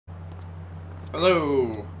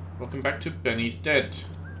Hello! Welcome back to Benny's Dead.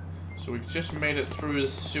 So we've just made it through the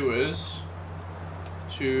sewers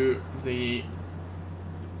to the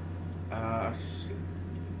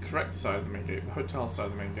correct side of the main gate, the hotel side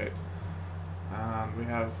of the main gate. And we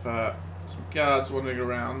have some guards wandering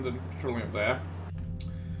around and patrolling up there.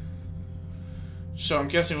 So I'm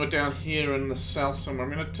guessing we're down here in the south somewhere.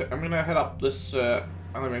 I'm gonna head up this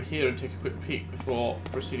alleyway here and take a quick peek before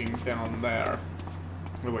proceeding down there.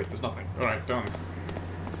 Oh wait, there's nothing. Alright, done.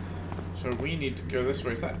 So we need to go this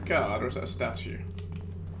way. Is that a guard or is that a statue?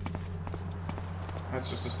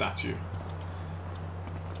 That's just a statue.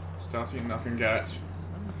 Statue, nothing, Garrett.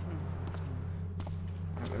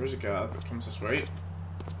 Oh, there is a guard that comes this way.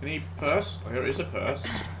 Any purse? Oh, here is a purse.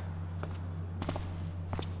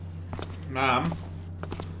 Ma'am.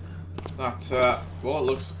 That, well, it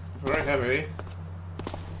looks very heavy.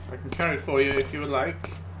 I can carry it for you if you would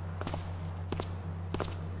like.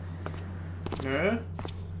 No?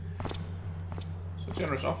 It's a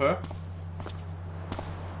generous offer.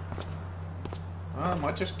 I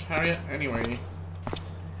might just carry it anyway.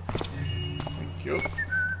 Thank you.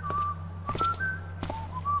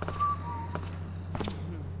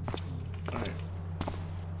 Alright.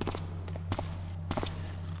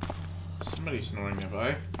 Somebody's snoring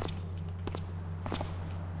nearby.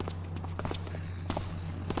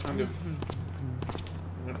 Kind of...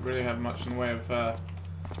 I don't really have much in the way of,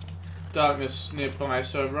 darkness nearby,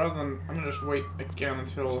 so rather than... I'm gonna just wait again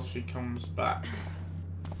until she comes back.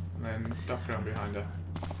 And then duck around behind her.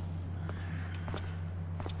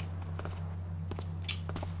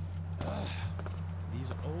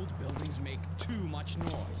 These old buildings make too much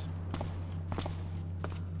noise.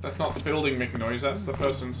 That's not the building making noise, that's the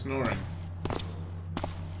person snoring.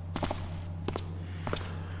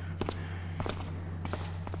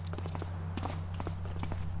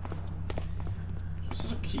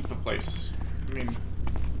 Place. I mean,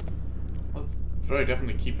 well, very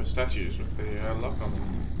definitely keeper statues with the lock on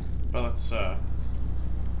them, but that's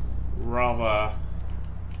rather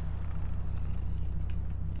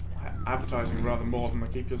advertising rather more than the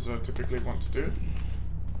keepers typically want to do.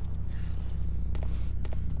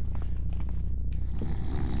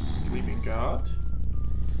 Sleeping guard.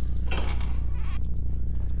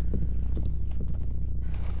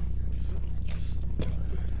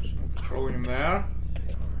 There's no patrolling in there.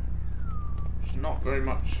 Not very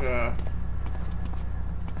much,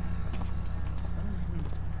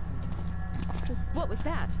 What was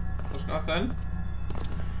that? was nothing.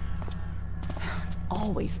 It's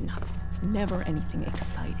always nothing. It's never anything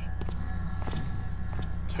exciting.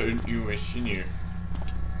 Don't you wish you knew?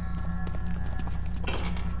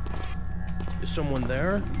 Is someone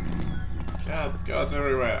there? Yeah, guards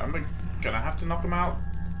everywhere. I'm gonna have to knock them out.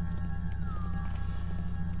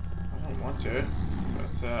 I don't want to,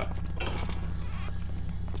 but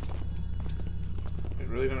I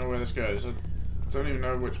really don't know where this goes. I don't even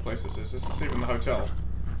know which place this is. This is even the hotel.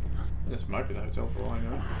 This might be the hotel for all I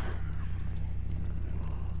know.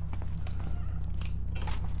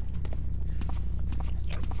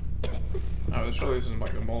 Oh, surely this isn't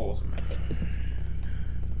like the mall or something.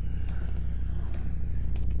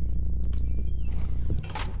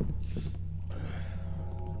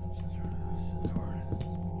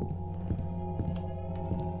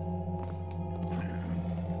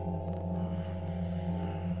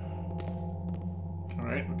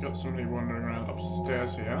 We've got somebody wandering around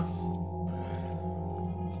upstairs here.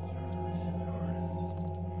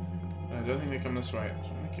 I don't think they come this way, so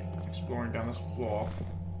I'm gonna keep exploring down this floor.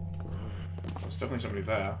 There's definitely somebody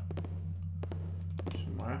there.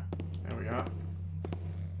 Somewhere. There we are.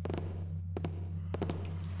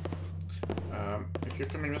 If you're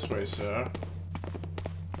coming this way, sir.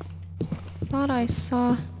 Thought I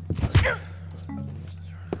saw.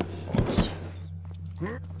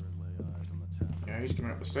 He's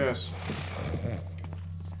coming up the stairs.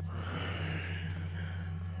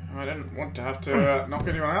 I didn't want to have to knock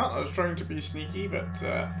anyone out. I was trying to be sneaky, but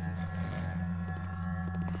so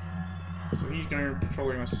he's going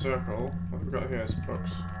patrolling a circle. What have we got here? Some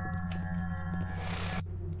books.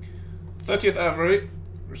 30th Avery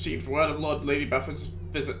received word of Lord Lady Buffer's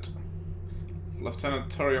visit. Lieutenant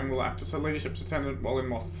Turion will act as her ladyship's attendant while in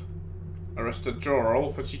Moth. Arrested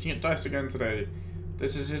Jorrel for cheating at dice again today.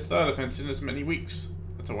 This is his third offense in as many weeks.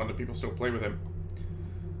 It's a wonder people still play with him.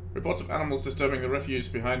 Reports of animals disturbing the refuse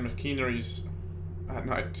behind machineries at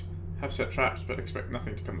night have set traps, but expect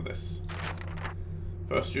nothing to come of this.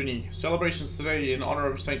 1st June. Celebrations today in honor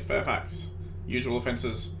of St. Fairfax. Usual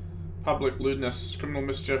offences. Public lewdness, criminal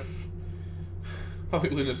mischief.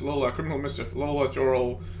 Public lewdness, Lola, criminal mischief, Lola,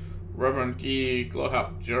 Jorrel, Reverend Guy,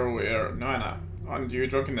 Glohap, Jerwir, Noana. Undue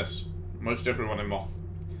drunkenness. most everyone in Moth.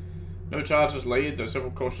 No charges laid, though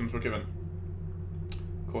several cautions were given.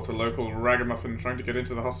 Caught a local ragamuffin trying to get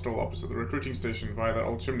into the hostel opposite the recruiting station via that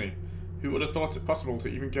old chimney. Who would have thought it possible to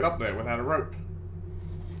even get up there without a rope?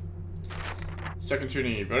 Second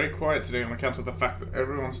Junie, very quiet today on account of the fact that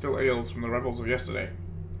everyone still ails from the revels of yesterday.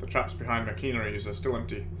 The traps behind machineries are still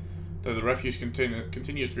empty, though the refuse container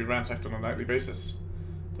continues to be ransacked on a nightly basis.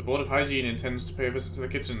 The Board of Hygiene intends to pay a visit to the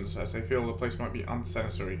kitchens, as they feel the place might be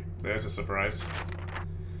unsanitary. There's a surprise.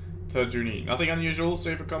 Third Junie, nothing unusual,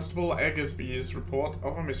 save for Constable Eggersby's report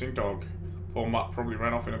of a missing dog. Poor Mutt probably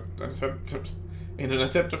ran off in an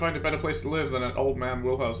attempt to find a better place to live than at old man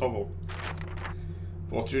Wilhel's hovel.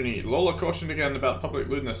 Fourth Junie, Lola cautioned again about public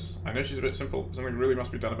lewdness. I know she's a bit simple, but something really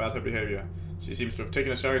must be done about her behaviour. She seems to have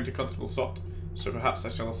taken a shine to Constable Sott, so perhaps I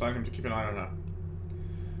shall assign him to keep an eye on her.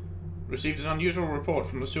 Received an unusual report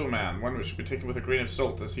from the sewer man, one which should be taken with a grain of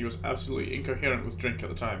salt, as he was absolutely incoherent with drink at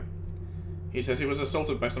the time. He says he was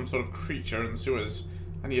assaulted by some sort of creature in the sewers,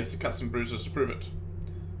 and he has the cuts and bruises to prove it.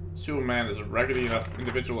 Sewer man is a raggedy enough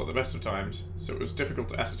individual at the best of times, so it was difficult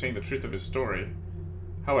to ascertain the truth of his story.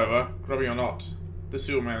 However, grubby or not, the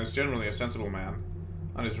sewer man is generally a sensible man,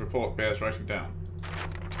 and his report bears writing down.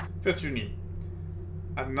 5th Junie.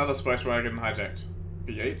 Another spice wagon hijacked.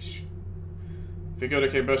 BH.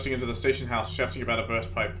 Vigoda came bursting into the station house, shouting about a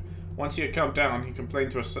burst pipe. Once he had calmed down, he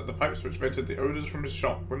complained to us that the pipes which vented the odours from his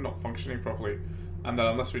shop were not functioning properly, and that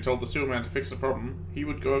unless we told the sewerman to fix the problem, he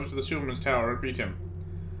would go over to the sewerman's tower and beat him.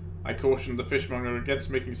 I cautioned the fishmonger against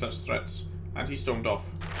making such threats, and he stormed off.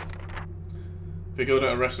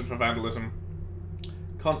 Vigoda arrested for vandalism.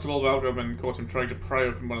 Constable Valgoman caught him trying to pry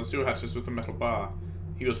open one of the sewer hatches with a metal bar.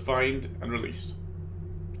 He was fined and released.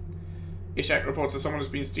 Ishak reports that someone has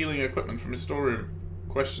been stealing equipment from his storeroom.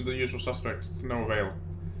 Questioned the usual suspect, to no avail.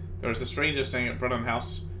 There is a stranger staying at Brunnan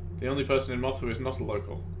House, the only person in Moth who is not a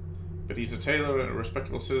local. But he's a tailor and a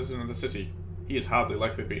respectable citizen of the city. He is hardly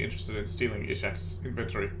likely to be interested in stealing Ishak's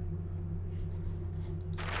inventory.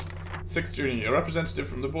 6th Junie, a representative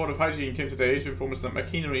from the Board of Hygiene came today to inform us that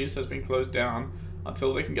machineries has been closed down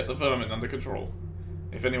until they can get the vermin under control.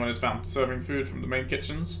 If anyone is found serving food from the main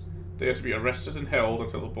kitchens, they are to be arrested and held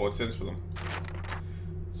until the board sends for them.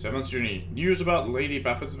 7th Junie, news about Lady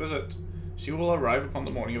Bafford's visit. She will arrive upon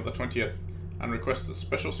the morning of the 20th, and requests that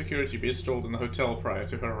special security be installed in the hotel prior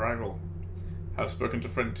to her arrival. Have spoken to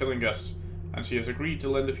friend Tillinghast, and she has agreed to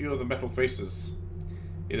lend a few of the metal faces.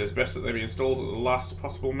 It is best that they be installed at the last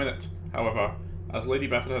possible minute, however, as Lady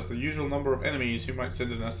Bafford has the usual number of enemies who might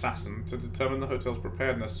send an assassin to determine the hotel's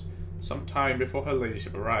preparedness some time before her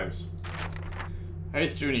ladyship arrives.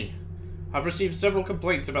 8th Junie, I've received several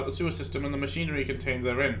complaints about the sewer system and the machinery contained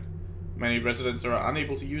therein. Many residents are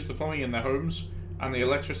unable to use the plumbing in their homes, and the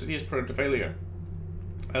electricity is prone to failure.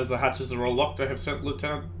 As the hatches are all locked, I have sent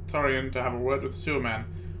Lieutenant Torian to have a word with the sewerman,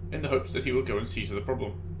 in the hopes that he will go and see to the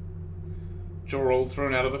problem. Jorrel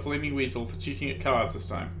thrown out of the Flaming Weasel for cheating at cards this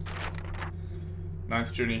time.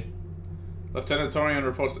 9th Junie. Lieutenant Torian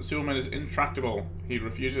reports that Sewerman is intractable. He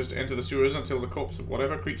refuses to enter the sewers until the corpse of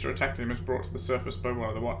whatever creature attacked him is brought to the surface by one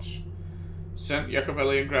of the watch. Sent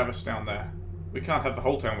Iacovelli and Gravis down there. We can't have the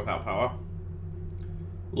whole town without power.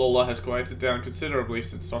 Lola has quieted down considerably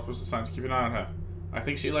since Sott was assigned to keep an eye on her. I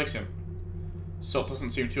think she likes him. Sott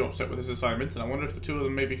doesn't seem too upset with his assignment, and I wonder if the two of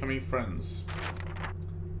them may be becoming friends.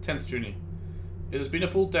 10th Junie. It has been a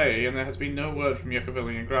full day, and there has been no word from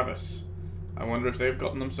Iacovelli and Gravis. I wonder if they have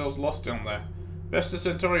gotten themselves lost down there. Best to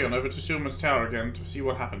send Torian over to Sewerman's tower again to see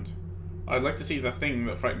what happened. I'd like to see the thing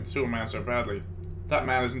that frightened Sewerman so badly. That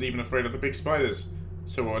man isn't even afraid of the big spiders,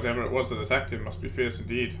 so whatever it was that attacked him must be fierce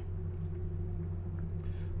indeed.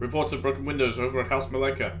 Reports of broken windows over at House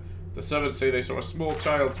Maleka. The servants say they saw a small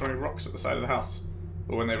child throwing rocks at the side of the house,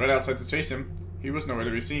 but when they ran outside to chase him, he was nowhere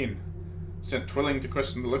to be seen. Sent Twilling to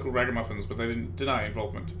question the local ragamuffins, but they didn't deny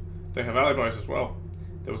involvement. They have alibis as well.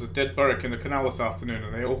 There was a dead burrick in the canal this afternoon,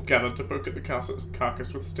 and they all gathered to poke at the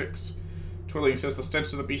carcass with sticks. Twilling says the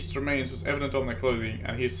stench of the beast's remains was evident on their clothing,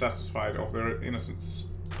 and he is satisfied of their innocence.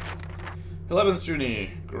 11th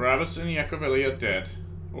Junie. Gravis and Iacovelli are dead.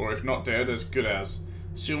 Or if not dead, as good as.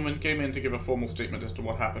 Sewerman came in to give a formal statement as to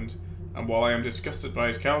what happened, and while I am disgusted by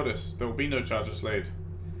his cowardice, there will be no charges laid.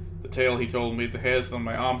 The tale he told made the hairs on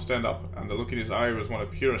my arm stand up, and the look in his eye was one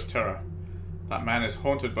of purest terror. That man is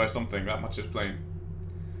haunted by something, that much is plain.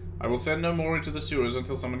 I will send no more into the sewers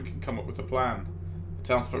until someone can come up with a plan. The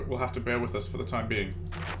townsfolk will have to bear with us for the time being.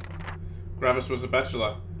 Gravis was a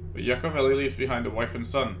bachelor, but Iacovelli leaves behind a wife and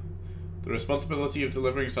son. The responsibility of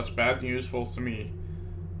delivering such bad news falls to me.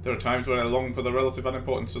 There are times when I long for the relative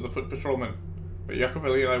unimportance of the foot patrolman, but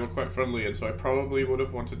Iacovelli and I were quite friendly, and so I probably would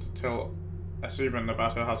have wanted to tell as even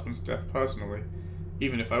about her husband's death personally,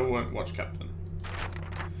 even if I weren't watch captain.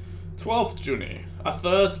 12th Juni. A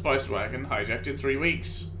third spice wagon hijacked in 3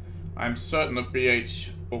 weeks. I am certain of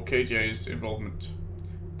BH or KJ's involvement.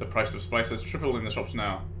 The price of spice has tripled in the shops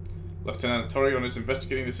now. Lieutenant Torion is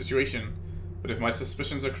investigating the situation, but if my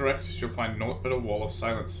suspicions are correct, she'll find naught but a wall of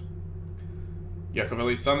silence.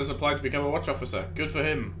 Yakovelli's son has applied to become a watch officer. Good for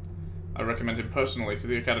him. I recommend him personally to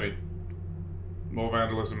the academy. More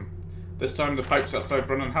vandalism. This time the pipes outside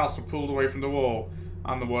Brennan House were pulled away from the wall,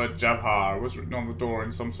 and the word Jabhar was written on the door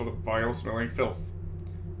in some sort of vile-smelling filth.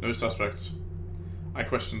 No suspects. I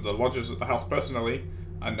questioned the lodgers at the house personally,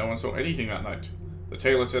 and no one saw anything that night. The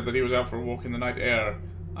tailor said that he was out for a walk in the night air,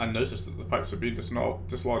 and noticed that the pipes had been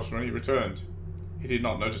dislodged when he returned. He did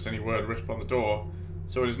not notice any word written upon the door,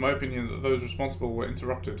 so it is my opinion that those responsible were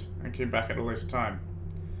interrupted, and came back at a later time.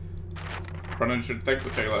 Brennan should thank the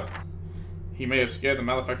tailor. He may have scared the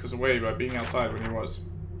malefactors away by being outside when he was.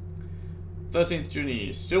 13th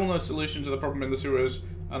Juni. Still no solution to the problem in the sewers,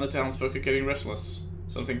 and the townsfolk are getting restless.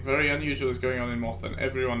 Something very unusual is going on in Moth, and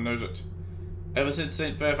everyone knows it. Ever since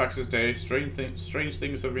St. Fairfax's day, strange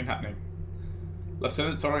things have been happening.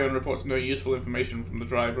 Lieutenant Torion reports no useful information from the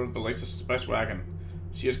driver of the latest spice wagon.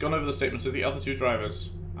 She has gone over the statements of the other 2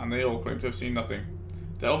 drivers, and they all claim to have seen nothing.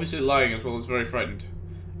 They're obviously lying as well as very frightened,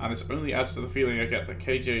 and this only adds to the feeling I get that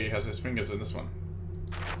KJ has his fingers in this one.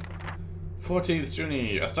 14th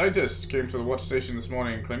Juni. A scientist came to the watch station this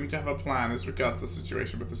morning claiming to have a plan as regards the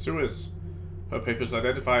situation with the sewers. Her papers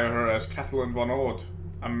identify her as Kathleen von Ord,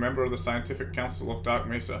 a member of the Scientific Council of Dark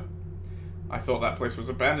Mesa. I thought that place was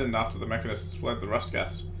abandoned after the mechanists fled the rust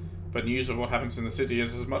gas, but news of what happens in the city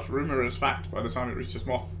is as much rumor as fact by the time it reaches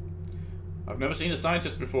Moth. I've never seen a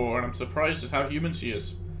scientist before, and I'm surprised at how human she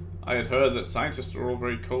is. I had heard that scientists were all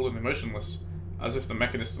very cold and emotionless, as if the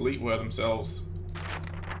mechanist elite were themselves.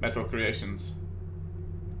 Metal creations.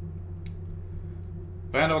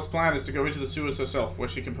 Vandal's plan is to go into the sewers herself, where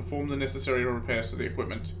she can perform the necessary repairs to the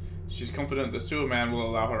equipment. She's confident the sewer man will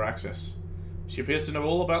allow her access. She appears to know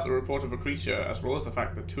all about the report of a creature, as well as the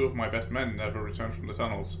fact that 2 of my best men never returned from the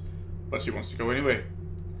tunnels, but she wants to go anyway.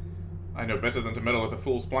 I know better than to meddle with a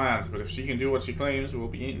fool's plans, but if she can do what she claims, we'll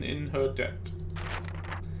be in her debt.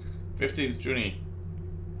 15th Juni.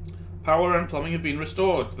 Power and plumbing have been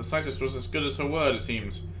restored. The scientist was as good as her word, it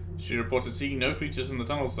seems. She reported seeing no creatures in the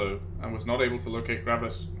tunnels, though, and was not able to locate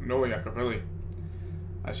Gravis nor Yakovelli.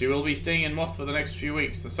 As she will be staying in Moth for the next few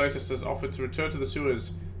weeks, the scientist has offered to return to the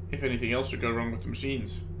sewers if anything else should go wrong with the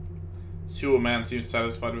machines. Sewer Man seems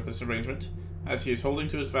satisfied with this arrangement, as he is holding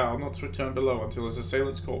to his vow not to return below until his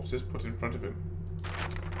assailant's corpse is put in front of him.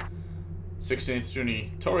 16th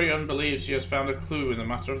Juni. Torion believes she has found a clue in the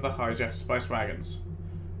matter of the hijacked spice wagons.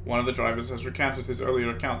 One of the drivers has recanted his earlier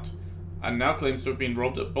account, and now claims to have been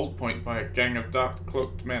robbed at Bolt Point by a gang of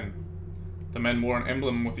dark-cloaked men. The men wore an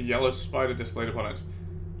emblem with a yellow spider displayed upon it,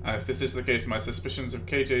 and if this is the case, my suspicions of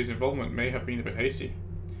KJ's involvement may have been a bit hasty.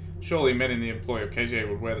 Surely men in the employ of KJ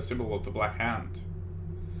would wear the symbol of the Black Hand.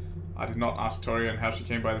 I did not ask Torion how she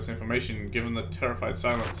came by this information, given the terrified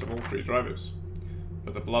silence of all 3 drivers,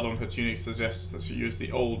 but the blood on her tunic suggests that she used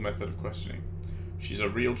the old method of questioning. She's a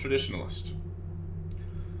real traditionalist.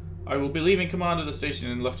 I will be leaving command of the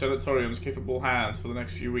station in Lieutenant Torion's capable hands for the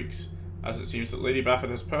next few weeks, as it seems that Lady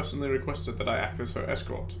Baffert has personally requested that I act as her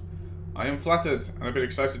escort. I am flattered and a bit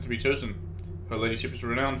excited to be chosen. Her ladyship is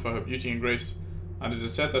renowned for her beauty and grace, and it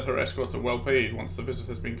is said that her escorts are well paid once the visit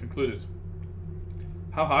has been concluded.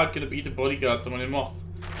 How hard can it be to bodyguard someone in Moth?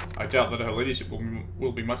 I doubt that her ladyship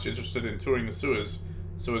will be much interested in touring the sewers,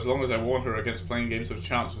 so as long as I warn her against playing games of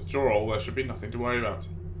chance with Jorol, there should be nothing to worry about.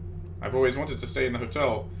 I've always wanted to stay in the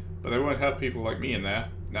hotel, but they won't have people like me in there.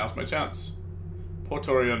 Now's my chance. Poor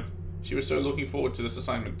Torion. She was so looking forward to this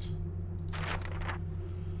assignment.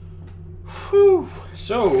 Whew.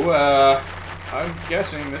 So, I'm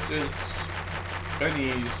guessing this is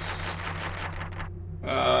Benny's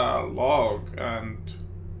log, and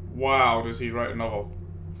wow, does he write a novel.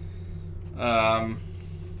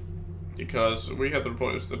 Because we had the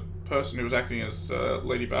report, it was the person who was acting as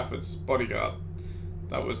Lady Baffert's bodyguard.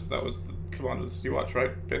 That was the commander of the City Watch,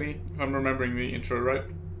 right, Benny? If I'm remembering the intro right.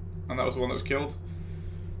 And that was the one that was killed.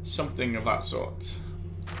 Something of that sort.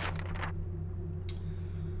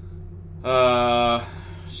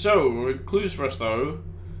 So, clues for us though.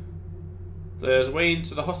 There's a way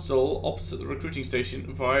into the hostel opposite the recruiting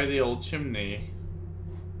station via the old chimney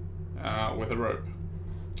with a rope.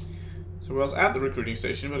 So I was at the recruiting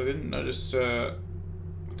station, but I didn't notice, I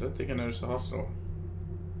don't think I noticed the hostel.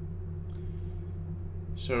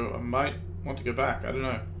 So I might want to go back, I don't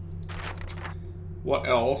know. What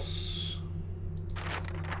else?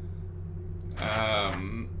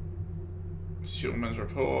 Shulman's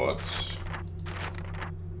report.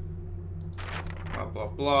 Blah blah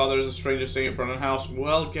blah. There's a stranger staying at Brennan House.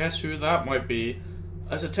 Well, guess who that might be?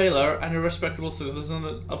 As a tailor and a respectable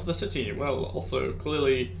citizen of the city. Well, also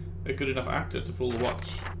clearly a good enough actor to fool the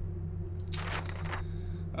watch.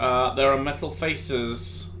 There are metal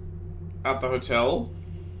faces at the hotel.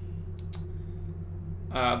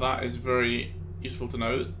 That is very useful to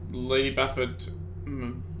know. Lady Bafford,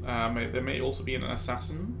 there may also be an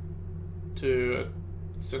assassin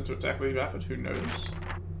sent to attack Lady Bafford, who knows?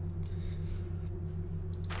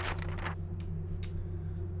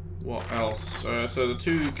 What else? So the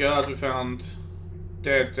two guards we found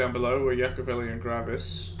dead down below were Yacovelli and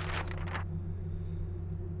Gravis.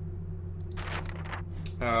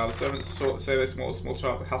 The servants say they smell a small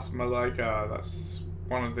child that has Malaika. That's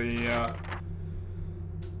one of the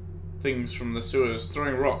things from the sewers.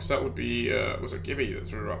 Throwing rocks, that would be, was it Gibby that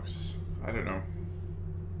threw rocks? I don't know.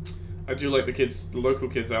 I do like the local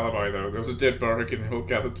kids' alibi though. There was a dead Burrick and they all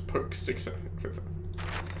gathered to poke sticks at it.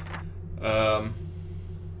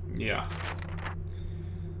 Yeah.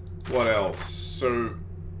 What else? So,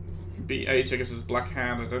 BH, I guess, is Black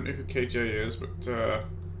Hand. I don't know who KJ is, but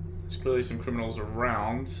there's clearly some criminals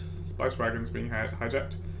around. Spice wagons being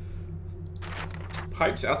hijacked.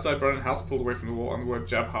 Pipes outside Brennan House pulled away from the wall and the word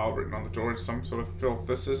Jabhal written on the door in some sort of filth.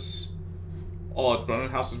 This is odd. Brennan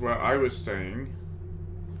House is where I was staying.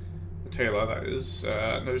 The tailor, that is.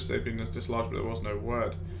 Noticed they'd been dislodged, but there was no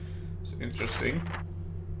word. It's interesting.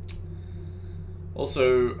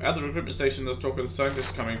 Also, at the recruitment station, there's talk of the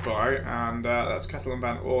scientist coming by, and that's Kathleen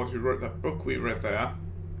Van Ord, who wrote that book we read there.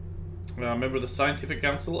 Member of the Scientific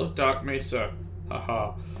Council of Dark Mesa.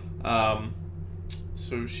 Haha.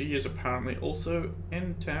 So she is apparently also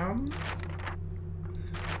in town.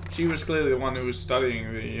 She was clearly the one who was studying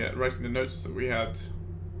writing the notes that we had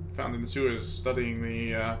found in the sewers, studying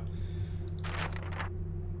the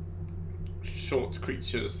short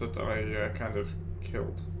creatures that I kind of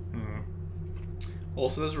killed.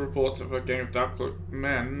 Also, there's reports of a gang of dark-cloaked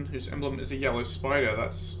men whose emblem is a yellow spider.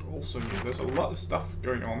 That's also new. There's a lot of stuff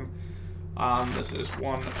going on, and this is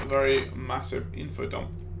one very massive info dump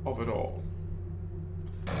of it all.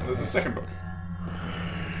 There's a second book.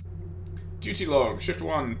 Duty log, shift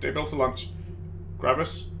 1, daybell to lunch.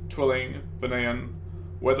 Gravis, Twilling, Vanayan,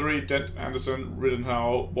 Weathery, Dent, Anderson,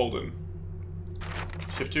 Riddenhow, Walden.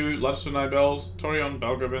 Shift 2, lunch to 9 bells. Torion,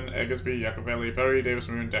 Belgravin, Eggersby, Yacovelli, Berry, Davis,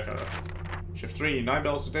 Moon, Decker. Shift 3, 9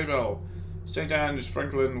 bells to daybell. St. Ange,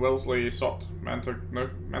 Franklin, Wellesley, Sott,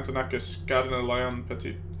 Mantonakis, Gardiner, Lyon,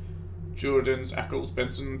 Petit, Jordans, Ackles,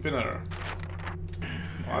 Benson, Finner.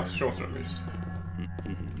 Well, that's shorter at least.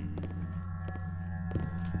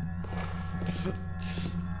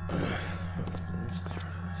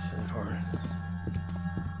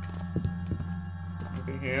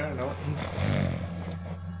 Anything here? No.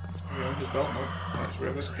 Yeah, his belt? No. Right, so we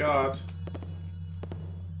have this guard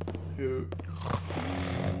who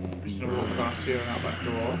is going to walk past here and out that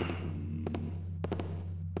door.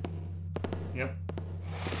 Yep.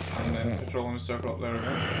 And then patrolling the circle up there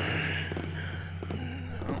again.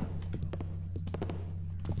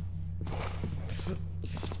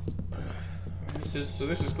 So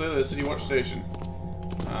this is clearly the City Watch Station.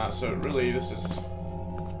 So really this is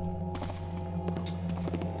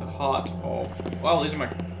the heart of... Well, these are my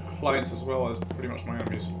clients as well as pretty much my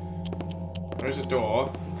enemies. There is a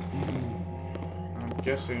door. I'm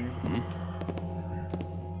guessing...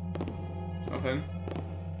 Nothing.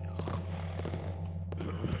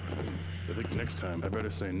 I think next time I better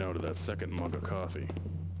say no to that second mug of coffee.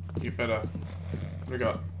 You better. What do we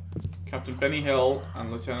got? Captain Benny Hill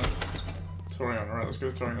and Lieutenant Torion. Alright, let's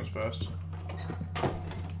go to Torion's first.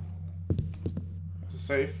 There's a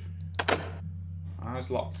safe. And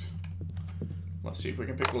it's locked. Let's see if we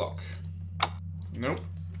can pick the lock. Nope.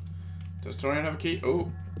 Does Torion have a key?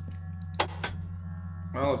 Oh.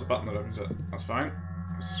 Well, there's a button that opens it. That's fine.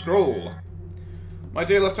 There's a scroll. My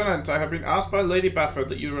dear Lieutenant, I have been asked by Lady Bafford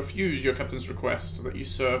that you refuse your captain's request that you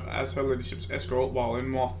serve as her ladyship's escort while in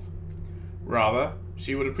Moth. Rather,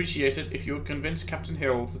 she would appreciate it if you would convince Captain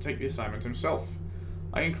Hill to take the assignment himself.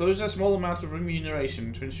 I enclose a small amount of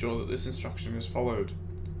remuneration to ensure that this instruction is followed.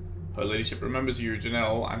 Her ladyship remembers you,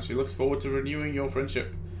 Janelle, and she looks forward to renewing your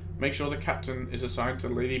friendship. Make sure the captain is assigned to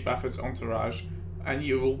Lady Bafford's entourage, and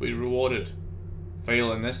you will be rewarded.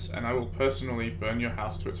 Fail in this, and I will personally burn your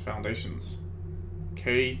house to its foundations.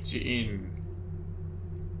 K. Jin.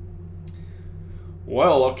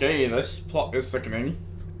 Well, okay, this plot is sickening.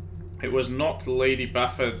 It was not Lady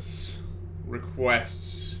Bafford's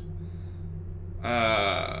request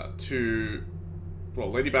to...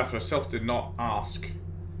 Well, Lady Bafford herself did not ask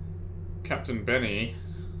Captain Benny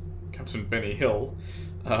Hill,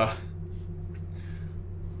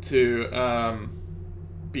 to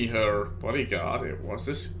be her bodyguard. It was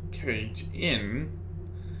this Cage Inn,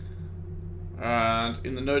 and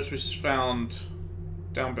in the notes which found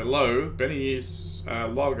down below Benny's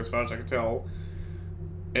log, as far as I can tell,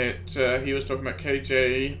 he was talking about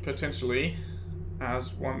KJ potentially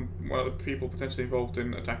as one of the people potentially involved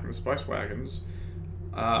in attacking the spice wagons.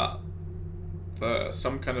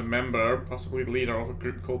 Some kind of member, possibly leader of a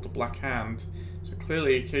group called the Black Hand. So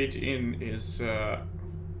clearly Cage Inn is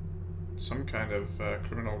some kind of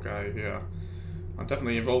criminal guy here. I'm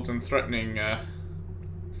definitely involved in threatening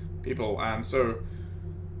people, and so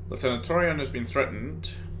Lieutenant Torian has been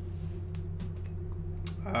threatened,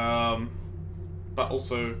 but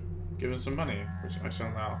also given some money, which I shall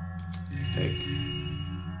now take.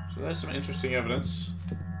 So there's some interesting evidence.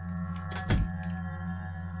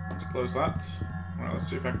 Let's close that. Right, let's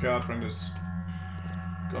see if our guard friend has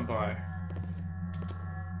gone by.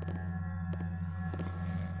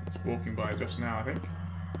 He's walking by just now, I think.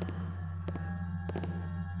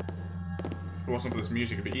 If it wasn't for this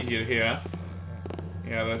music, it'd be easier to hear.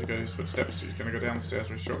 Yeah, there go his footsteps. He's going to go down the stairs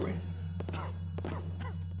very shortly.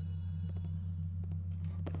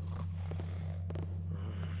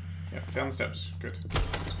 Yeah, down the steps. Good.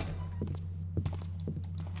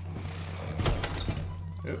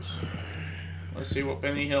 Oops. Let's see what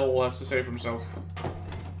Benny Hill has to say for himself.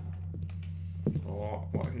 Or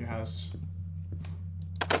what he has.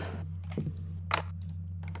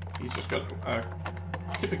 He's just got a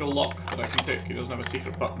typical lock that I can pick. He doesn't have a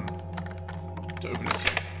secret button to open his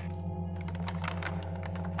safe.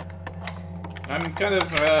 I'm kind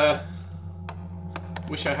of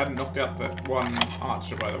wish I hadn't knocked out that one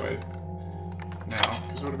archer, by the way, now,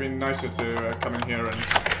 because it would have been nicer to come in here and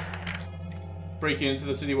break into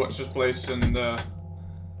the City Watcher's place and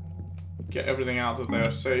get everything out of there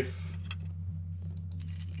safe.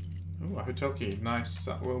 Ooh, a hotel key. Nice.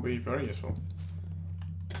 That will be very useful.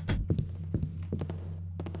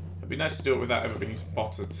 It'd be nice to do it without ever being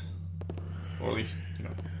spotted. Or at least, you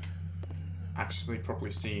know, actually properly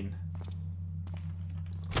seen.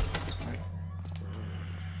 Right.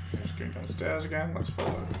 Just going downstairs again. Let's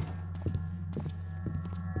follow.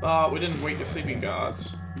 But we didn't wake the sleeping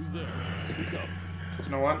guards. Who's there? Speak up. There's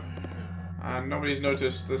no one. And nobody's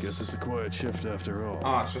noticed this. Guess it's a quiet shift after all.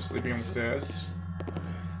 Archer sleeping on the stairs.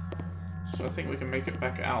 So I think we can make it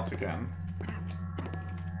back out again.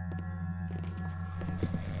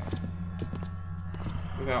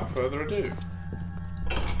 Without further ado.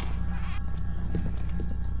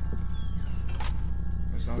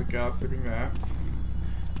 There's another guard sleeping there.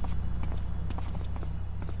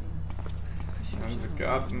 And there's a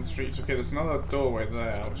guard in the streets. Okay, there's another doorway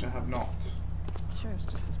there, which I have not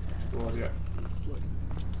explored yet.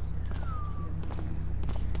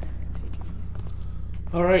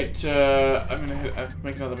 Alright, I'm gonna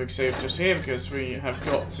make another big save just here because we have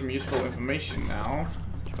got some useful information now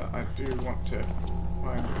that I do want to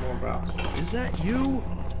find more about. Is that you?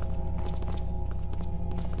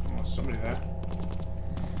 Oh, there's somebody there.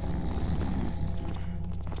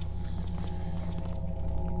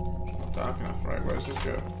 It's not dark enough, right? Where does this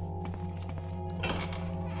go?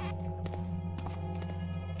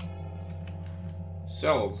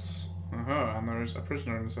 Cells. And there is a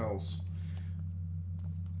prisoner in the cells.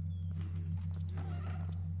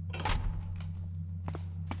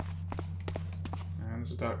 And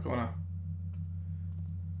there's a dark corner.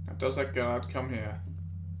 Now, does that guard come here?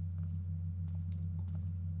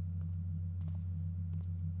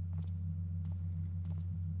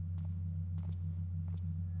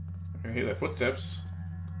 I can hear their footsteps.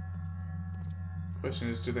 Question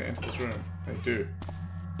is, do they enter this room? They do.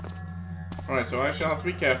 Alright, so I shall have to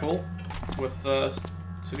be careful with the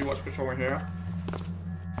City Watch patrolling here.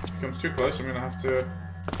 If it comes too close, I'm going to have to...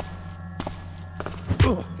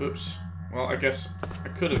 Oops. Well, I guess I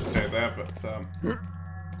could have stayed there, but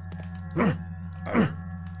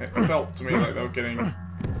it felt to me like they were getting...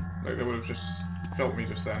 Like they would have just felt me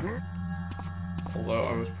just then. Although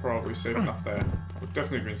I was probably safe enough there. I would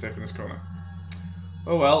definitely have been safe in this corner.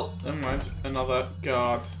 Oh well, never mind. Another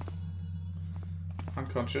guard.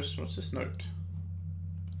 Unconscious. What's this note?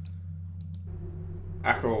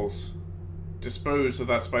 Ackles. Dispose of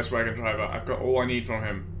that spice wagon driver. I've got all I need from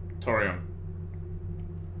him. Torian.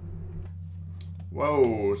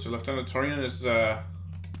 Whoa, so Lieutenant Torian is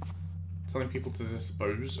telling people to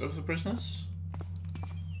dispose of the prisoners?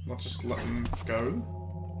 Not just let them go?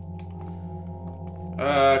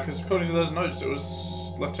 Because according to those notes, it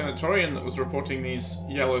was Lieutenant Torian that was reporting these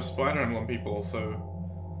yellow spider emblem people, so...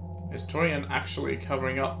 Is Torian actually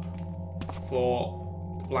covering up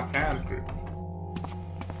for the Black Hand group.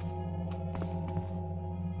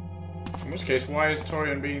 In which case, why is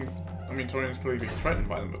Torian being... I mean, Torian's clearly being threatened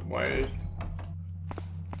by them, but why...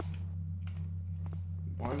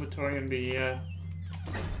 Why would Torian be,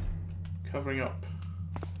 covering up?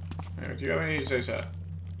 Anyway, do you have anything to say, sir?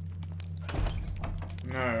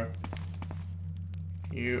 No.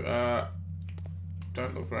 You,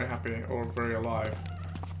 don't look very happy or very alive.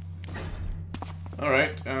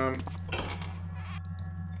 Alright,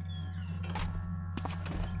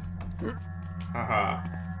 haha.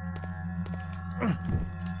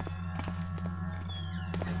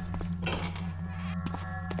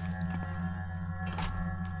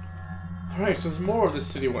 Alright, so there's more of this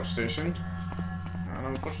City Watch station. And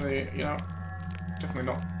unfortunately, you know, definitely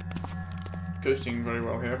not ghosting very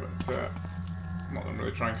well here, but not that I'm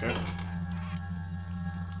really trying to.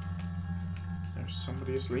 There's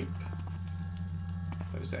somebody asleep.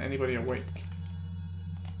 But is there anybody awake?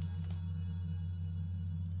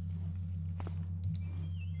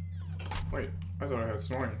 Wait, I thought I heard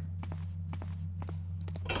snoring.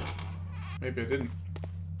 Maybe I didn't.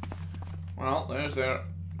 Well, there's their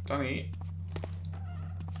Dunny.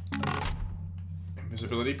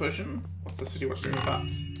 Invisibility potion? What's the City Watch doing with that?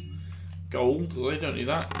 Gold? They don't need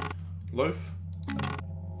that. Loaf?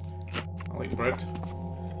 I'll eat bread.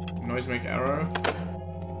 Noisemaker arrow.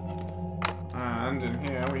 And in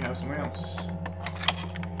here we have something else.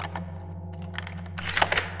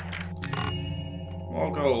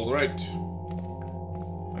 More gold, right.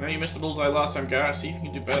 I know you missed the bullseye last time, Garrett. See if you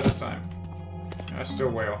can do better this time. That's still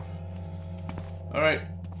way off. Alright.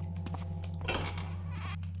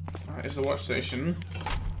 That is the watch station.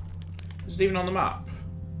 Is it even on the map?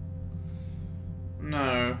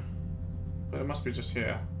 No. But it must be just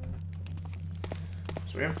here.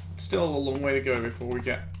 So we have still a long way to go before we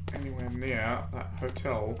get anywhere near that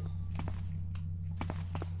hotel.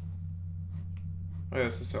 Oh,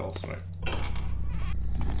 there's the cells, right.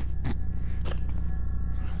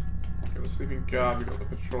 Got the sleeping guard, we got the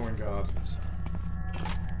patrolling guard.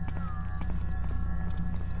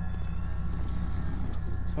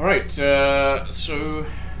 Alright, so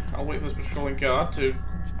I'll wait for this patrolling guard to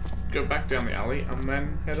go back down the alley and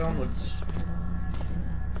then head onwards.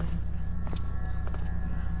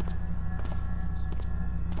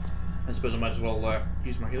 I suppose I might as well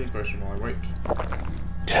use my healing potion while I wait.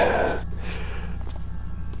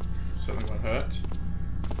 Certainly won't hurt.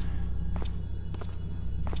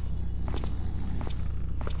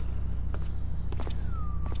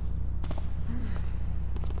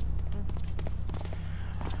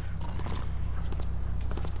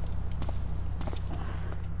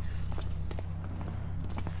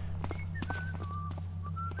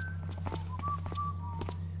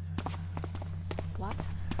 What?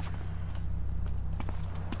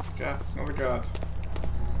 God, it's not a guard.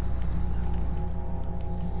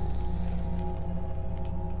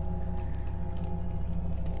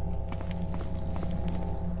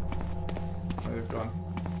 Where they've gone.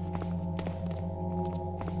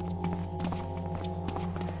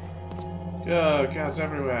 Oh, guards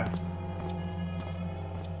everywhere.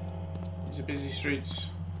 These are busy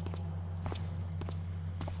streets.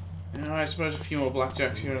 You know, I suppose a few more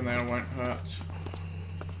blackjacks here and there won't hurt.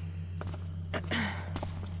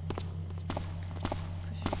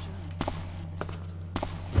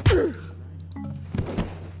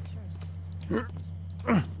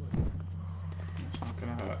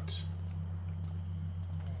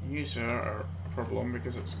 These are a problem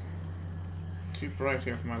because it's too bright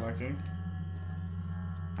here for my liking,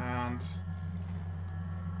 and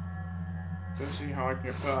don't see how I can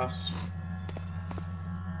get past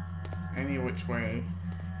any which way.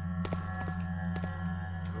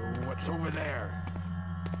 Oh, what's over there?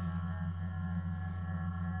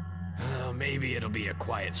 Maybe it'll be a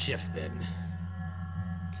quiet shift then.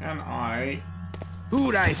 Can I?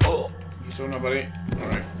 Who'd I saw? You saw nobody. All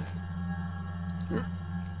right.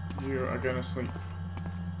 You are gonna sleep.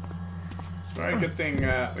 It's a very good thing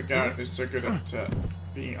that Garrett is so good at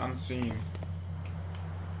being unseen.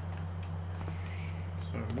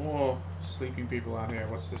 So more sleeping people out here.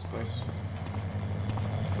 What's this place?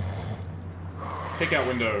 Takeout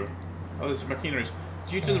window. Oh, this is Machinery's.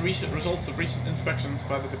 Due to the recent results of recent inspections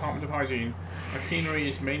by the Department of Hygiene,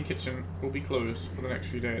 Machinery's main kitchen will be closed for the next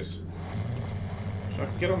few days. So I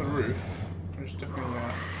can get on the roof. There's definitely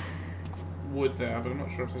wood there, but I'm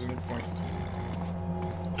not sure if there's any point.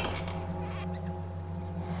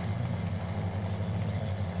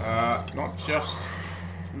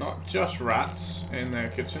 Not just rats in their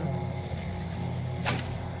kitchen.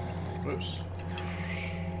 Whoops.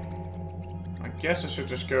 I guess I should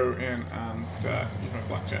just go in and use my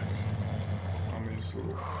blackjack on these Nice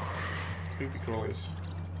little creepy crawlies.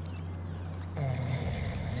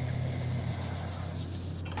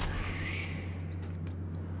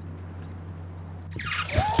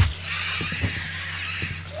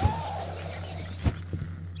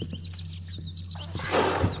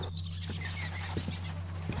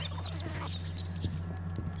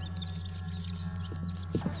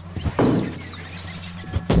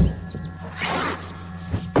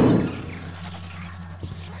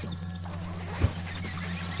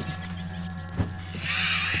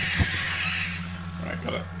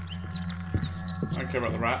 Care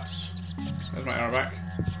about the rats. There's my arrow back.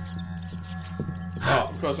 Oh,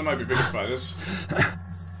 of course, there might be bigger spiders.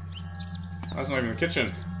 That's not even the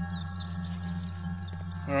kitchen.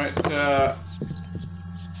 Alright,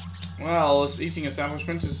 well, this eating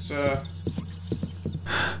establishment is, gonna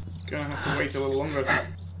have to wait a little longer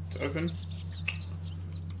to open.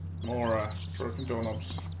 More, broken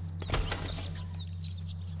doorknobs.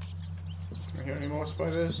 Can I hear any more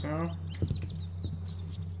spiders? No?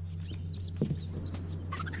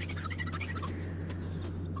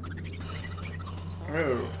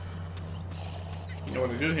 Oh. You know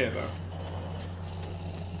what to do here, though.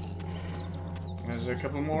 There's a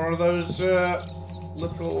couple more of those,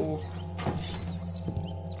 little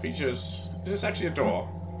creatures. Is this actually a door?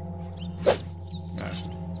 No.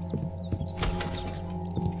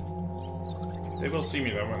 They will see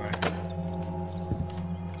me, though, won't they?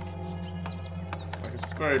 Like,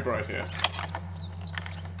 it's very bright here.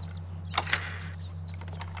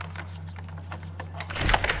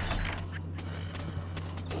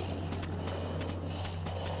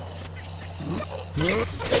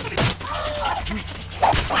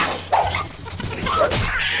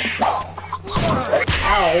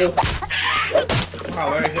 Ow! Wow,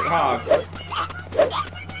 they hit hard.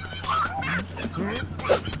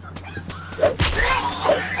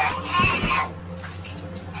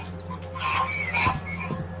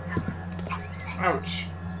 Ouch.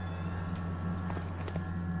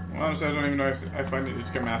 Well, honestly, I don't even know if I needed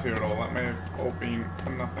to come out here at all. That may have all been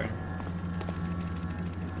for nothing.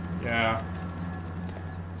 Yeah.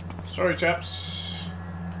 Sorry, chaps.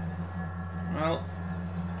 Well,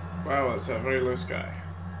 wow, that's a very low sky.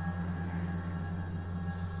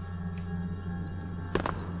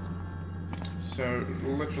 So,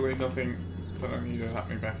 literally nothing that I needed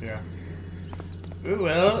happening back here. Ooh,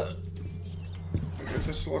 well. I guess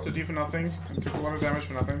I slaughtered you for nothing, and took a lot of damage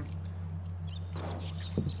for nothing.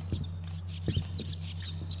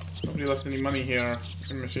 Nobody left any money here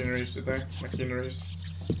in machineries, did they? Machineries.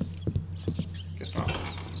 Guess not.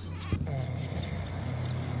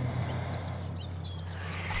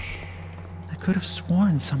 I could have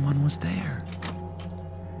sworn someone was there.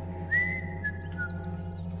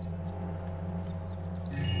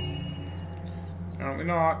 Apparently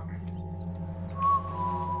not.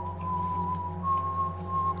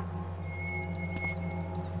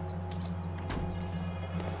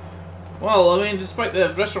 Well, I mean, despite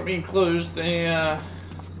the restaurant being closed, the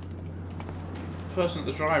person at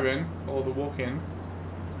the drive-in, or the walk-in,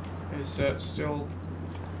 is still...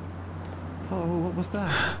 Oh, what was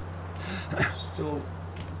that? Still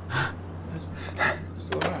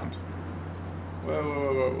around. Whoa, whoa,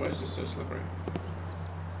 whoa, whoa, why is this so slippery?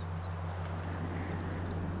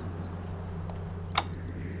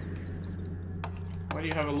 Why do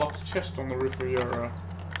you have a locked chest on the roof of your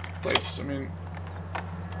place? I mean,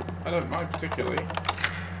 I don't mind particularly,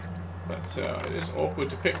 but it is awkward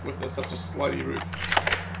to pick with such a slidey roof.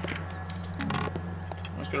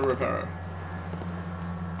 Let's get a rope arrow.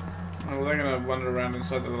 Oh, they're gonna wander around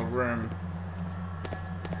inside the little room.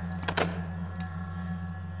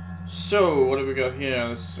 So, what have we got here?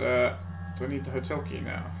 Let's, do I need the hotel key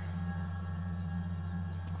now?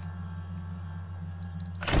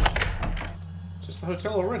 Just the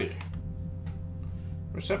hotel already?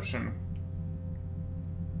 Reception.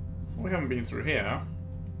 We haven't been through here.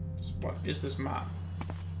 What is this map?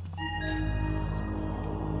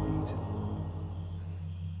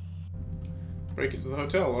 Break into the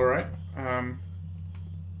hotel, alright.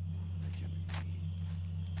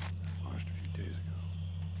 Washed a few days ago.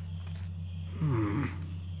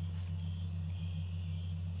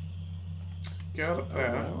 Get up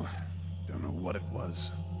there. Well, don't know what it was.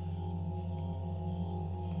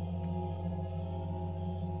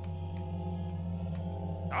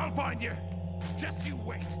 I'll find you. Just you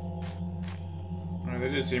wait. Alright, they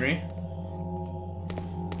did see me.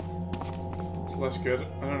 It's less good.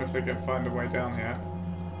 I don't know if they can find a way down here.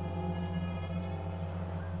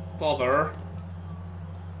 Bother.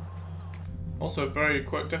 Also,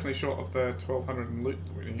 definitely short of the 1200 in loot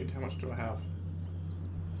that we need. How much do I have?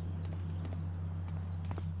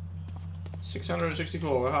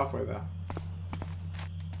 664, we're halfway there.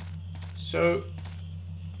 So,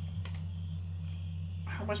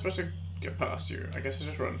 how am I supposed to get past you? I guess I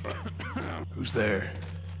just run for it. Who's there?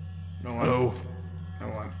 No one. Oh, No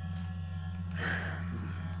one.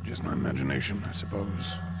 just my imagination, I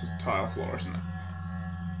suppose. This is tile floor, isn't it?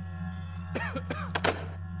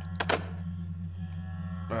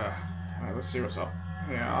 Alright, let's see what's up.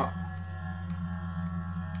 Yeah.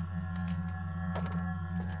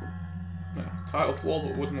 Tile floor,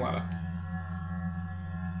 but wooden ladder.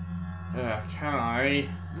 Can I?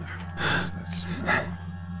 What's that smell?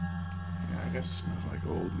 Yeah, I guess. Smells like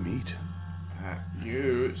old meat.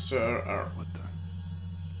 You, sir, are. What the?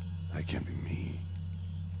 That can't be me.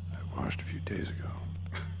 I washed a few days ago.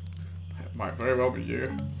 It might very well be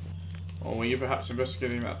you. Or were you perhaps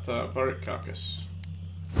investigating that buried carcass?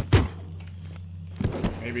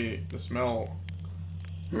 Maybe the smell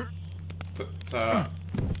that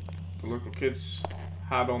the local kids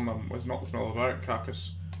had on them was not the smell of a buried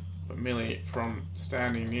carcass, but merely from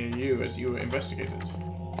standing near you as you were investigated.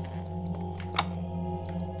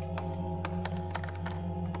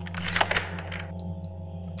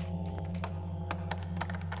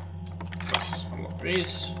 Let's unlock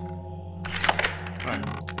these. Right.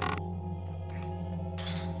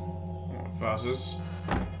 More vases.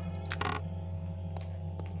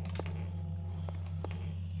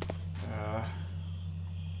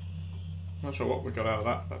 Not sure what we got out of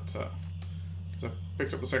that, but because I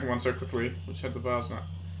picked up the second one so quickly, which had the vase in it.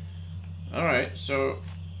 Alright, so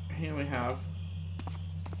here we have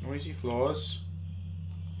noisy floors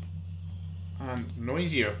and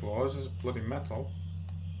noisier floors. There's bloody metal.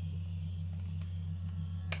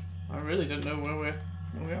 I really don't know where we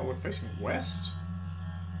are. We're facing west?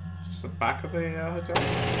 Just the back of the hotel?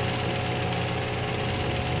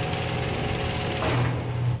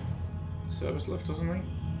 Service lift or something?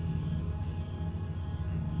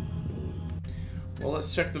 Well,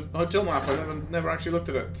 let's check the hotel map. I never actually looked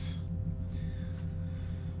at it.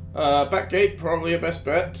 Back gate, probably a best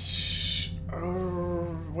bet.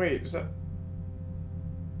 Wait, is that...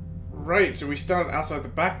 Right, so we started outside the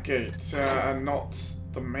back gate, and not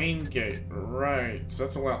the main gate. Right, so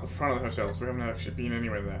that's all out the front of the hotel, so we haven't actually been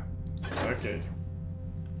anywhere there. Okay.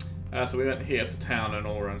 So we went here to town and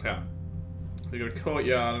all around town. We got a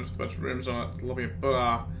courtyard, just a bunch of rooms on it, lobby, a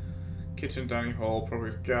bar, kitchen, dining hall,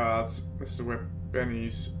 probably with guards. This is where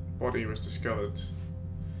Benny's body was discovered.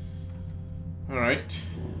 Alright.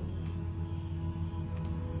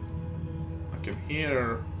 I can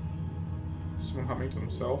hear someone humming to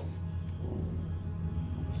himself.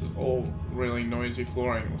 This is all really noisy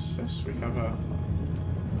flooring. What's this? We have a...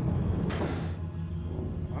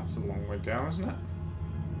 That's a long way down, isn't it?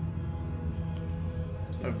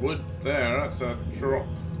 There's no wood there. That's a drop.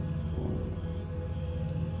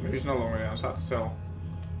 Maybe it's not a long way down. It's hard to tell.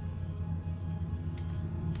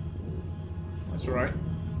 That's alright,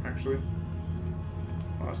 actually.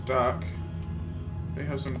 Oh, it's dark. They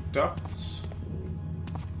have some ducts.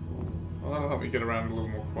 Well, that'll help me get around a little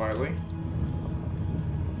more quietly.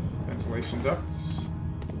 Ventilation ducts.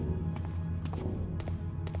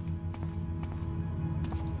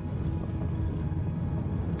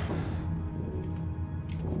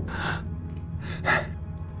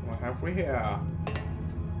 What have we here?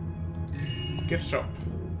 Gift shop.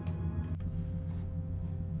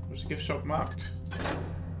 Where's the gift shop marked?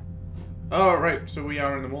 Oh, right, so we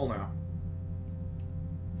are in the mall now.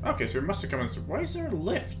 Okay, so we must have come in this. Why is there a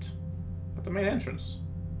lift at the main entrance?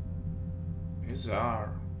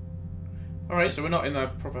 Bizarre. Alright, so we're not in the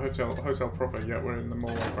proper hotel proper yet, we're in the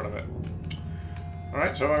mall in front of it.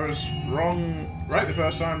 Alright, so I was wrong right the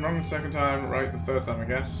first time, wrong the second time, right the third time, I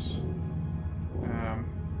guess.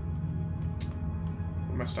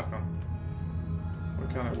 What am I stuck on? Where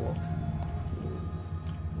can I walk?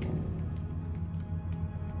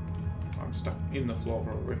 I'm stuck in the floor,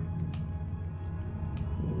 probably.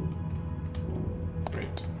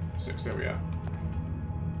 Great. 6, there we are.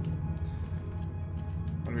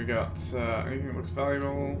 What do we got? Anything that looks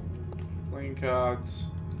valuable? Playing cards.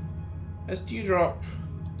 There's Dewdrop.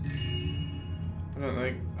 I don't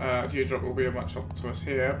think Dewdrop will be of much help to us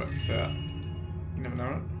here, but you never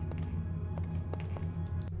know.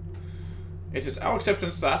 It is our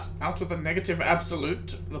acceptance that, out of the negative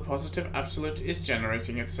absolute, the positive absolute is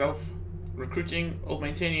generating itself, recruiting or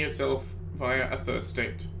maintaining itself via a third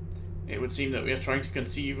state. It would seem that we are trying to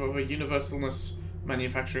conceive of a universalness,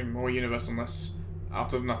 manufacturing more universalness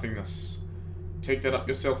out of nothingness. Take that up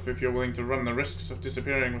yourself if you're willing to run the risks of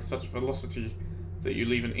disappearing with such velocity that you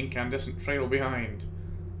leave an incandescent trail behind.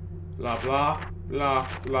 Blah blah, blah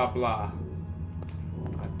blah blah.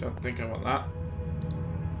 I don't think I want that.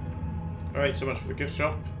 Alright, so much for the gift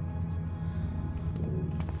shop.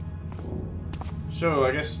 So,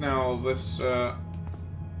 I guess now this,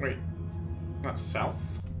 wait. That's south?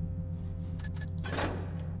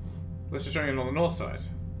 This is showing it on the north side.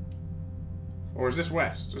 Or is this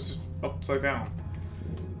west? Is this upside down?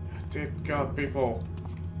 Dear God, people.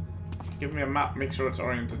 Give me a map, make sure it's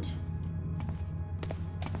oriented.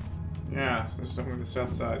 Yeah, this is definitely the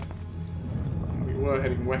south side. We were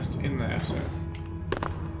heading west in there, so...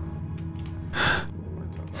 I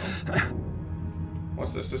don't know.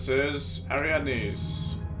 What's this? This is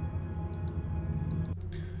Ariadne's.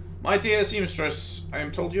 My dear seamstress, I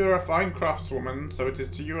am told you are a fine craftswoman, so it is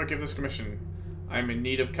to you I give this commission. I am in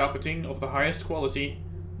need of carpeting of the highest quality,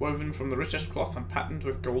 woven from the richest cloth and patterned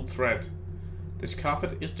with gold thread. This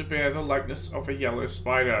carpet is to bear the likeness of a yellow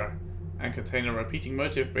spider, and contain a repeating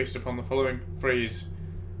motif based upon the following phrase.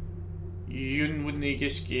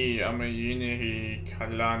 Yunwunigiski amayunihi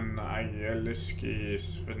kalan ayeliski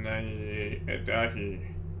svenai edahi.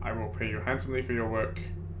 I will pay you handsomely for your work.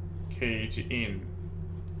 Cage in.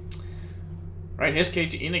 Right, here's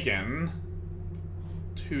Katie in again,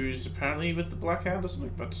 who's apparently with the Black Hand or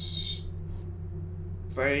something, but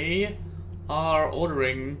they are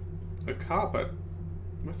ordering a carpet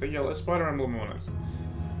with the yellow spider emblem on it.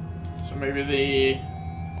 So maybe the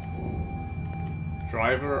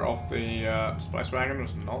driver of the spice wagon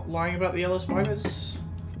was not lying about the yellow spiders?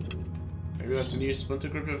 Maybe that's a new splinter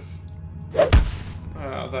group of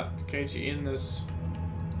that Katie in is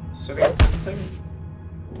setting up or something?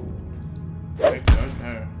 I don't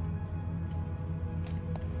know.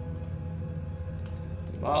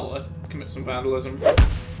 Well, let's commit some vandalism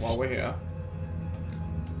while we're here.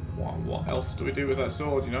 What else do we do with that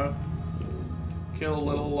sword, you know? Kill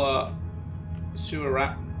little sewer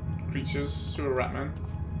rat creatures, sewer rat men.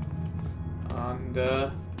 And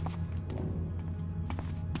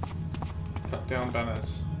cut down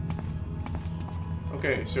banners.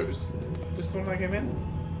 Okay, so is this the one I came in?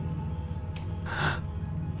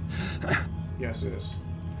 Yes, it is.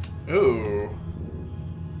 Ooh.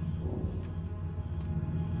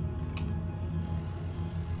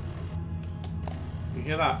 You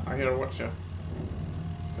hear that? I hear a watcher.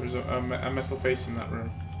 There's a metal face in that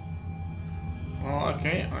room. Well,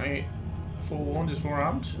 okay, I forewarned is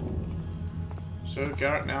forearmed. So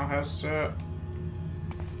Garrett now has a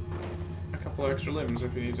couple of extra limbs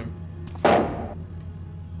if he needs them.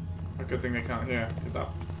 A good thing they can't hear, because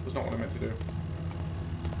that was not what I meant to do.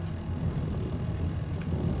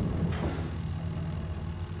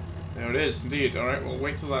 There it is, indeed. Alright, we'll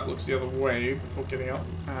wait till that looks the other way before getting up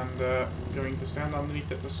and going to stand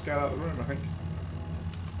underneath it to scout out the room, I think.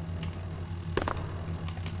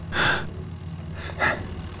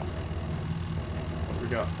 What do we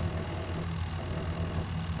got?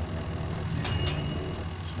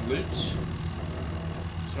 Some loot. Is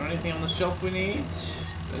there anything on the shelf we need?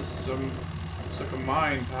 There's some... looks like a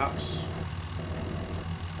mine, perhaps.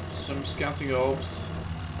 Some scouting orbs.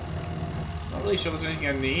 Not really sure there's anything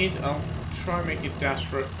I need. I'll try and make a dash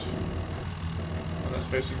for it. And that's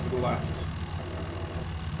facing to the left.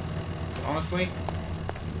 But honestly...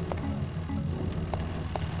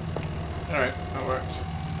 alright, that worked.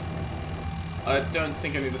 I don't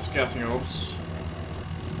think I need the scouting orbs.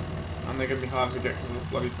 And they're going to be hard to get because of the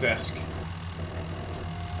bloody desk.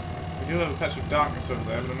 We do have a patch of darkness over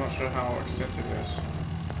there, but I'm not sure how extensive it is.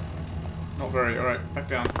 Not very. Alright, back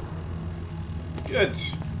down. Good!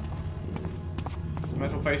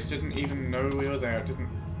 Metal face didn't even know we were there. It didn't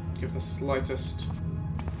give the slightest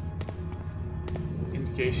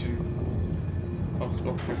indication of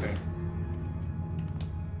spotting a thing.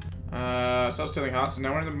 So I was telling Hearts, and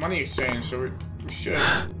now we're in the money exchange, so we should,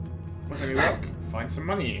 with any luck, find some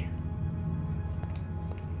money.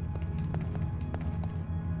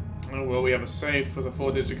 Oh well, we have a safe for the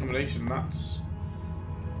 4-digit combination. That's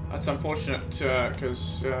unfortunate,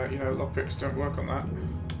 because you know, lockpicks don't work on that.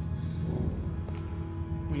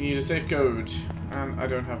 We need a safe code, and I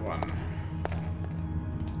don't have one.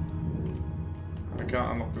 I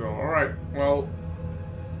can't unlock the door. Alright, well,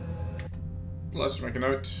 let's make a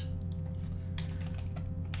note.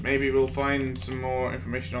 Maybe we'll find some more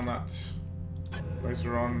information on that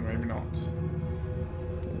later on, maybe not.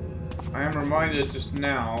 I am reminded just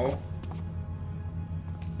now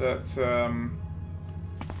that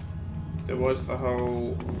there was the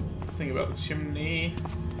whole thing about the chimney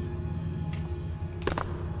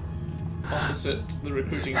opposite the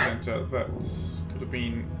recruiting center that could have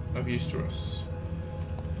been of use to us.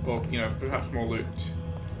 Or, you know, perhaps more loot.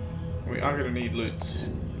 We are going to need loot.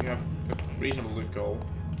 We have a reasonable loot goal.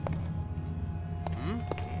 Hmm?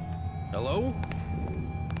 Hello?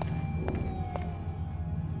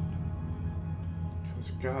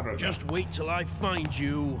 guard right Just wait till I find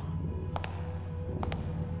you.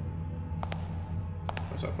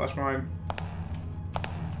 Where's that flash mine?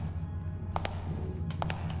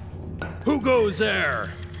 Who goes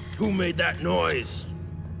there? Who made that noise?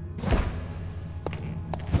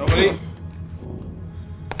 Nobody?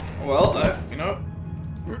 Well, you know,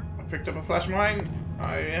 I picked up a flash mine.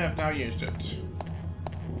 I have now used it.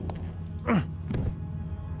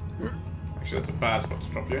 Actually, that's a bad spot to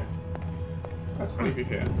drop you. Let's leave you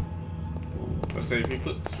here. Let's say if you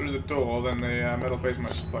clip through the door, then the metal face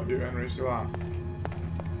might spot you and raise your arm.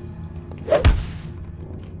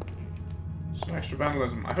 Some extra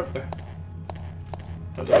vandalism. I hope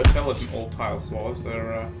the hotel isn't all tile floors.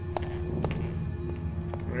 They're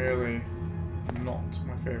really not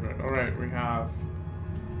my favourite. Alright, we have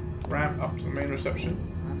ramp up to the main reception,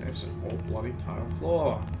 and it's an all bloody tile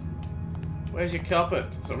floor. Where's your carpet?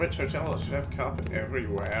 It's a rich hotel, it should have carpet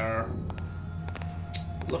everywhere.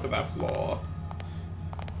 Look at that floor.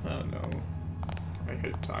 Oh no. I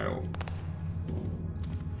hate tile.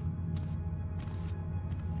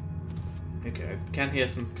 Okay, I can hear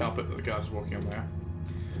some carpet that the guard's walking on there.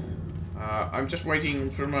 I'm just waiting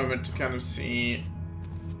for a moment to kind of see.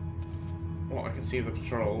 Well, I can see the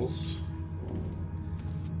patrols.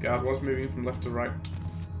 Guard was moving from left to right.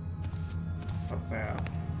 Up there.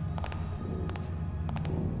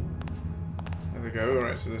 There we go.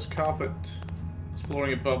 Alright, so there's carpet. It's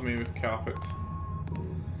flooring above me with carpet.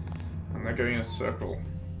 And they're going in a circle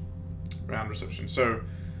around reception. So,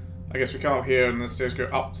 I guess we come up here and the stairs go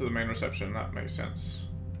up to the main reception. That makes sense.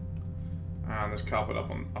 And there's carpet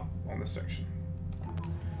up on this section.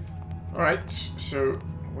 Alright, so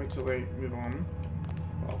wait till they move on.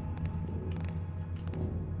 Well,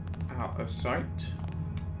 out of sight.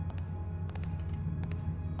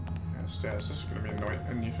 Yeah, stairs. This is going to be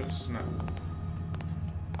a nuisance, isn't it?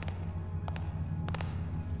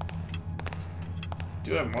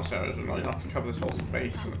 Do have moss arrows, but not enough to cover this whole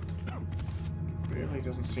space. And it really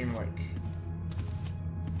doesn't seem like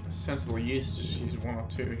a sensible use to just use one or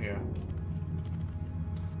two here.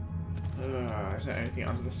 Is there anything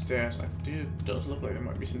under the stairs? It does look like there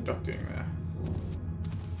might be some ducting there.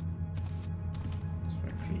 So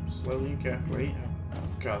I creep slowly and carefully. Oh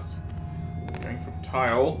god. Going from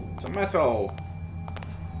tile to metal.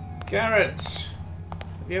 Garrett!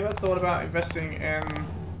 Have you ever thought about investing in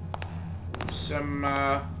some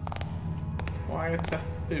quieter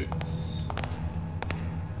boots?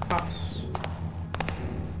 Perhaps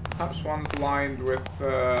one's lined with,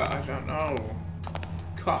 I don't know,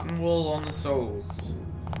 cotton wool on the soles.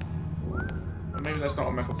 Or maybe that's not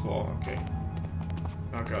a metal floor, okay.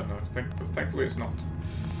 Oh god, no. Thankfully it's not.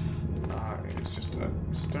 It's just a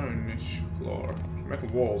stone-ish floor. Metal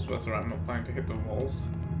walls, but that's alright, I'm not planning to hit the walls.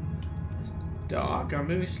 It's dark. I'm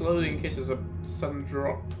moving slowly in case there's a sudden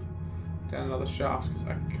drop down another shaft, because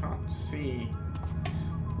I can't see.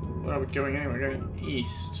 Where are we going anyway? We're going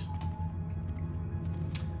east.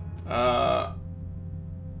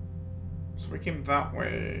 So we came that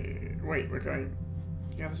way. Wait, we're going.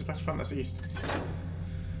 Yeah, this is better fun. That's east.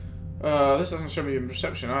 This doesn't show me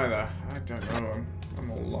reception either. I don't know.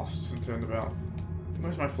 I'm all lost and turned about.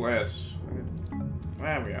 Where's my flares?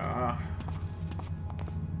 There we are.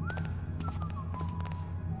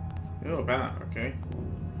 Oh, a banner. Okay.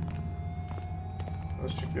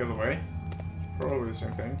 Let's check the other way. Probably the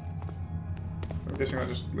same thing. I'm guessing that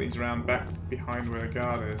just leads around back behind where the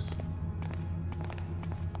guard is.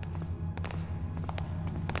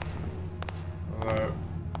 Although,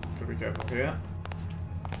 gotta be careful here.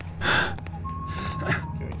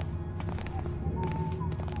 Okay.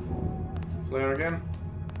 Flare again.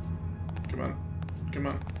 Come on. Come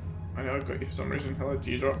on. I know I've got you for some reason. Hello,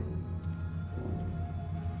 G-drop.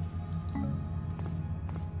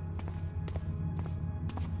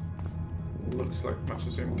 Looks like much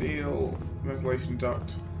the same deal. Ventilation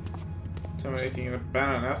duct. Terminating in a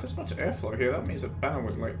banner. Now, if there's much airflow here, that means a banner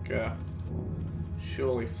would, like,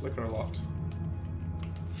 surely flicker a lot.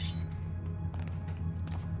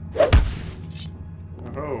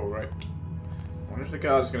 Oh, right. I wonder if the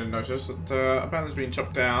guard is going to notice that a banner's been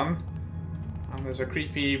chopped down, and there's a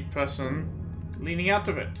creepy person leaning out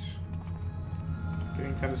of it.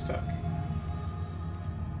 Getting kind of stuck.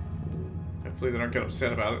 Hopefully they don't get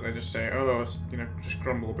upset about it, they just say, oh, you know, just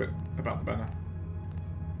grumble a bit about the banner.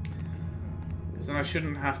 Because then I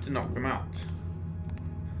shouldn't have to knock them out.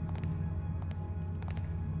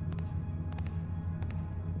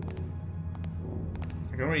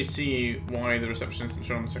 I can already see why the reception isn't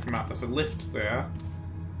shown on the second map. There's a lift there.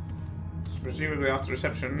 So presumably after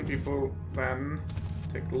reception, people then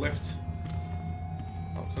take the lift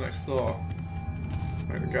up to the next floor.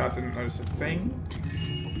 Wait, the guard didn't notice a thing.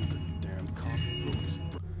 Damn coffee rules.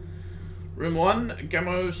 Room 1,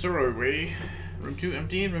 Gamo Sorowi. Room 2,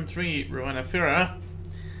 empty. Room 3, Rowena Fira.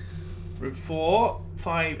 Room 4,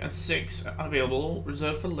 5, and 6 are available,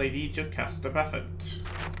 reserved for Lady Jocasta Baffert.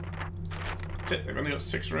 That's it, they've only got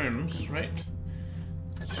 6 rooms, right?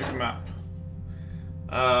 Let's check the map.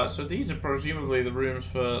 So these are presumably the rooms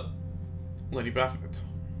for Lady Baffert.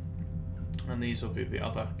 And these will be the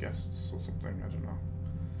other guests or something, I don't know.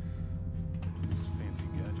 These fancy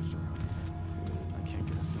gadgets around here. I can't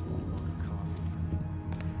get a simple mug of coffee.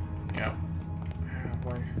 Yeah. Yeah,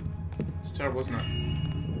 boy. It's terrible, isn't it?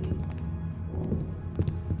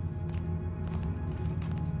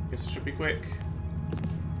 Guess it should be quick.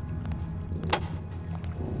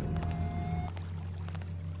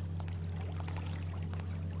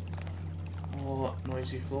 More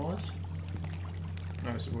noisy floors.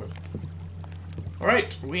 No, it's wood.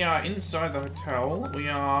 Alright, we are inside the hotel. We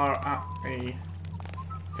are at a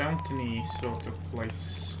fountainy sort of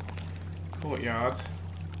place. Courtyard.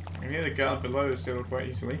 I can hear the guard below still quite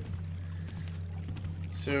easily.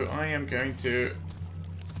 So I am going to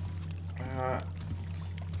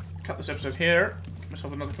cut this episode here, get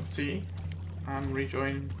myself another cup of tea, and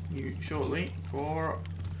rejoin you shortly for,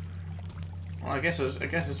 well, I guess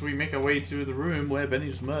as we make our way to the room where Benny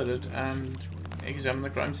was murdered and examine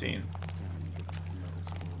the crime scene.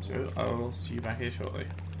 So I'll see you back here shortly.